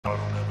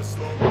never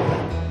slow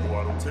up, no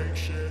I don't take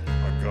shit,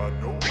 I got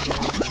no love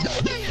for the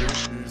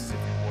fakeness.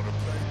 If you wanna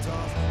play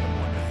tough and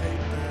wanna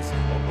hate this,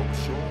 I'll always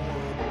show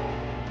up.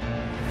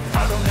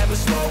 I don't ever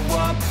slow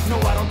up, no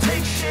I don't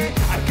take shit,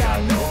 I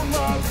got no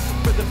love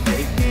for the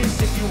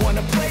fakeness. If you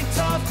wanna play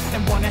tough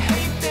and wanna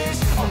hate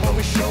this, I'll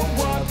always show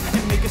up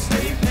and make a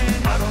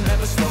statement. I don't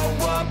ever slow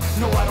up,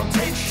 no I don't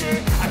take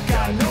shit, I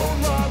got no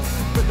love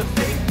for the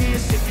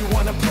fakeness. If you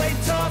wanna play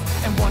tough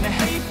and wanna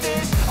hate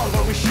this, I'll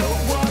always show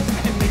up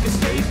and make a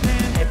statement.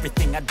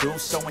 Everything I do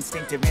so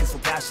instinctive and so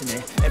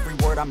passionate. Every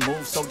word I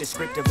move so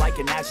descriptive like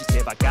an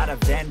adjective. I got a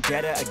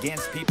vendetta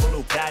against people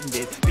who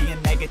patented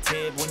being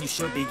negative when you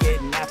should be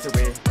getting after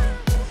it.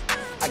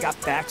 I got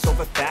facts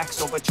over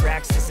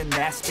tracks, this and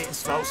that. Spitting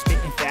slow,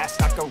 speaking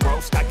fast, I could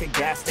roast, I could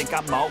gas. Think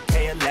I'm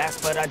okay at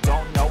last, but I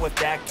don't know if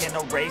that can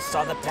erase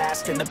all the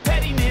past. And the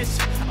pettiness,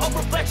 a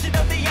reflection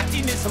of the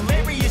emptiness.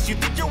 Hilarious, you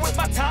think you're worth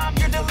my time,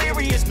 you're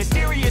delirious.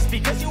 Mysterious,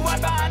 because you hide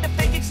behind a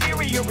fake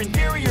exterior.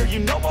 Inferior, you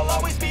know I'll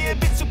always be a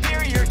bit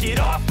superior. Get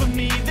off of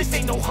me, this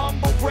ain't no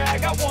humble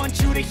brag. I want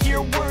you to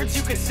hear words,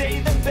 you can say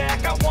them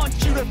back. I want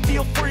you to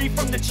feel free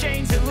from the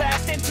chains at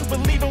last, and to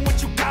believe in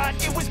what you got,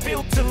 it was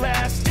built to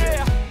last,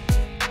 yeah.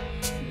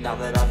 Now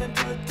that I've been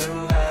put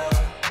through hell,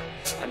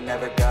 I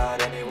never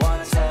got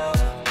anyone's help.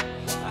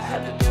 I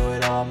had to do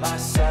it all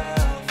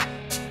myself.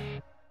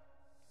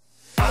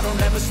 I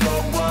don't ever slow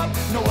up,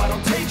 no I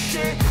don't take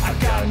shit, I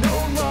got no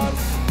love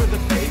for the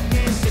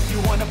fakeness. If you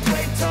wanna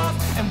play tough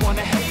and wanna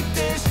hate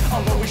this,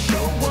 I'll always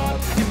show up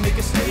and make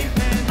a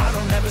statement. I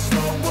don't ever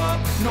slow up,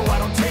 no I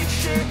don't take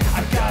shit,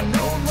 I got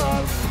no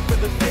love for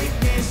the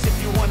fakeness. If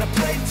you wanna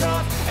play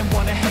tough and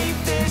wanna hate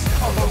this,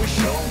 I'll always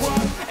show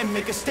up and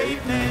make a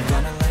statement.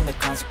 Gonna learn the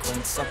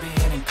consequence of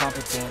being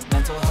incompetent.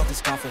 Mental health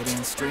is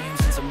confidence, dreams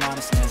and some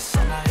honestness.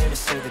 I'm not here to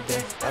save the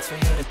day, that's for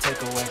you to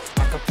take away.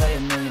 I could play a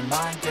million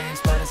mind games,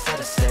 but instead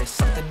I say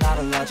something not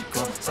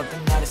illogical,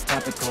 something that is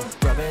topical.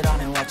 Rub it on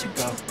and watch it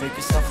go, make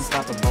yourself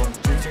unstoppable.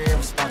 Dreams are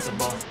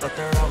irresponsible, but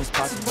they're always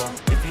possible.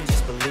 If you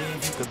just believe,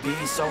 you could be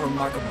so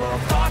remarkable.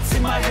 Thoughts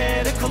in my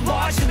head, a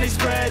collage and they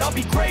spread. I'll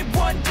be great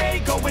one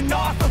day, going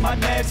off of my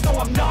meds. No,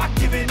 I'm not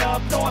giving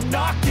up, no, I'm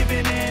not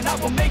giving in. I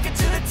will make it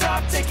to the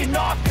top, taking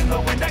off in the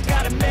wind. I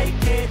gotta make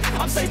it,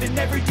 I'm saving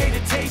every day to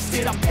taste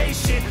it. I'm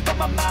patient, but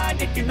my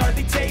mind, it can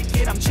hardly take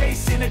it. I'm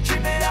chasing a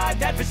dream that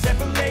I've had for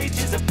several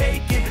ages. A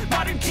vacant,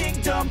 modern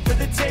kingdom for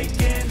the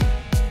taking.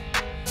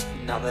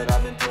 Now that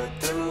I've been put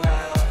through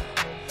hell,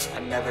 I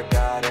never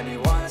got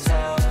anyone's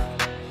help.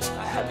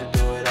 I had to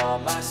do it all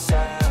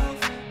myself.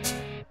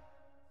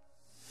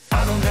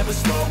 I don't ever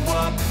slow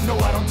up, no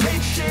I don't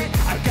take shit,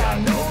 I got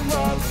no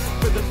love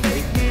for the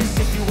fakeness.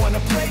 If you wanna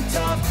play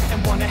tough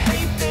and wanna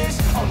hate this,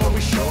 I'll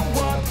always show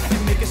up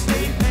and make a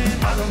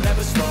statement. I don't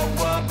ever slow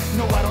up,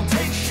 no I don't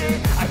take shit,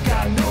 I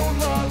got no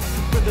love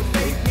for the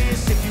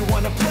fakeness. If you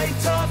wanna play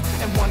tough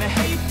and wanna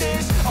hate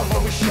this, I'll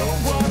always show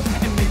up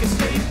and make a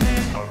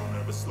statement. I don't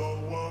ever slow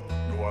up,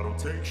 no I don't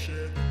take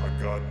shit, I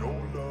got no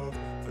love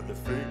for the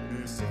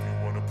fakeness. If you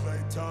wanna play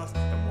tough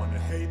and wanna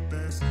hate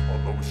this,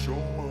 I'll always show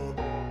up.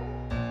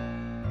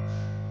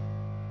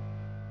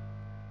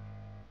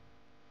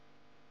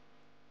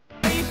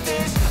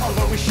 I'll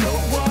always show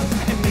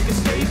up and make a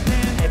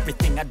statement.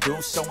 Everything I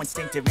do so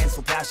instinctive and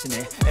so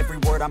passionate. Every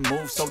word I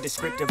move so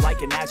descriptive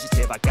like an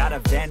adjective. I got a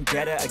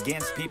vendetta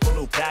against people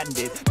who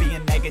patented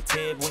being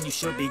negative when you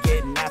should be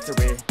getting after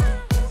it.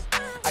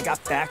 I got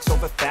facts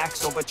over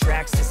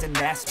tracks, this and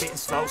that. Spitting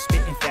slow,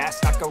 speaking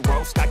fast, I could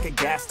roast, I could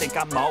gas. Think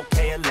I'm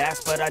okay at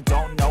last, but I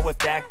don't know if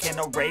that can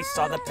erase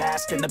all the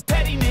past. And the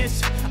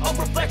pettiness, a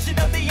reflection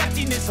of the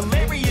emptiness.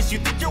 Hilarious, you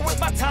think you're worth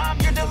my time,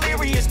 you're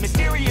delirious.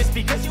 Mysterious,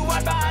 because you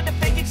hide behind a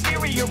fake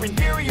exterior.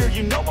 Inferior,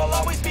 you know I'll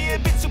always be a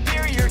bit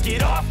superior.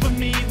 Get off of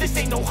me, this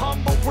ain't no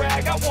humble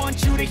brag. I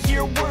want you to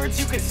hear words,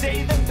 you can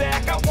say them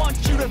back. I want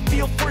you to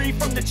feel free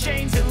from the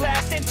chains at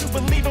last, and to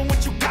believe in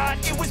what you got,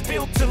 it was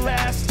built to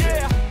last,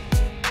 yeah.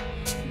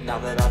 Now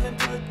that I've been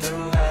put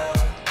through hell,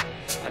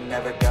 I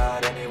never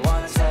got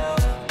anyone's help.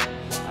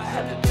 I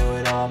had to do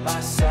it all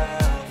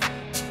myself.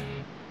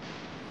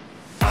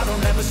 I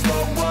don't ever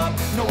slow up,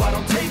 no I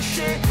don't take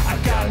shit, I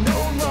got no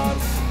love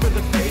for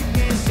the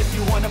fakeness. If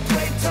you wanna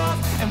play tough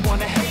and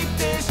wanna hate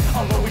this,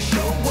 I'll always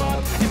show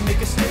up and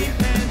make a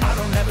statement. I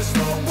don't ever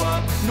slow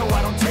up, no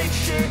I don't take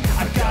shit,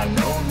 I got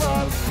no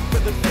love for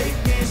the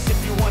fakeness. If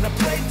you wanna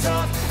play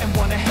tough and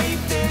wanna hate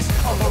this,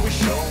 I'll always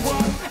show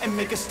up and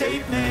make a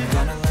statement.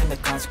 Gonna learn the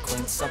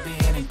consequence of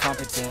being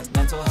incompetent.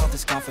 Mental health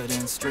is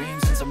confidence,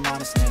 dreams and some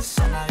honestness.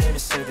 I'm not here to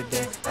save the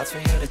day, that's for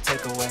you to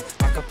take away.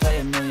 I could play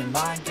a million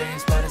mind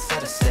games, but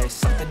instead I say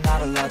something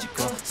not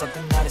illogical,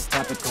 something that is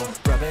topical.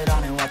 Rub it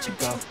on and watch it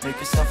go, make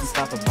yourself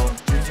unstoppable.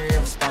 Dreams are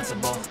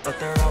irresponsible, but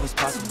they're always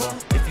possible.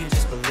 If you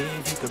just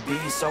believe, you could be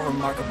so remarkable.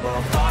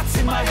 remarkable. Thoughts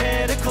in my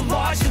head, a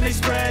collage and they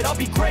spread. I'll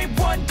be great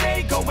one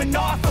day, going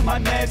off of my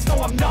meds.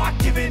 No, I'm not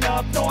giving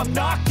up, no, I'm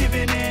not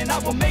giving in. I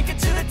will make it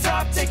to the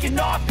top, taking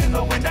off in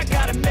the wind. I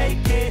gotta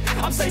make it,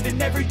 I'm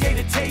saving every day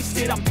to taste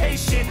it. I'm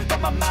patient,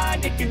 but my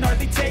mind, it can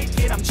hardly take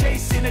it. I'm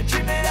chasing a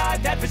dream that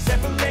I've had for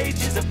several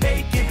ages. A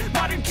vacant,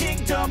 modern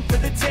kingdom for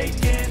the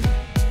taking.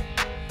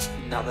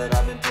 Now that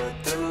I've been put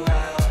through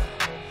hell,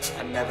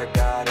 I never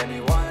got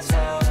anyone's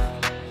help.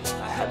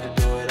 I had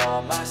to do it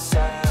all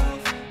myself.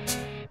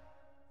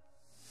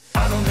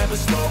 I don't ever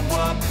slow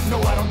up, no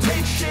I don't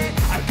take shit.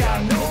 I got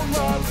no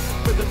love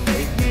for the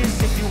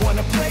fakeness. If you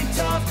wanna play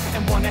tough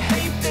and wanna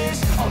hate this,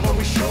 I'll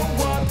always show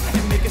up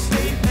and make a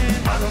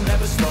statement. I don't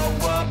ever slow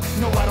up,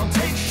 no I don't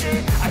take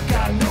shit. I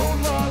got no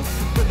love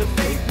for the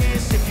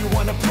fakeness. If you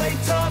wanna play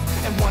tough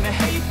and wanna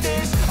hate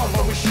this, I'll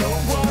always show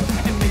up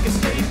and make a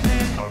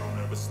statement. I don't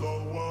ever slow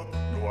up,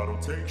 no I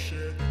don't take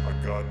shit. I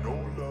got no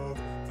love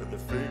for the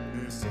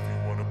fakeness. If you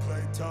wanna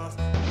play tough,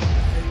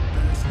 hate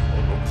this,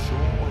 I'll always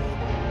show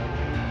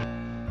up.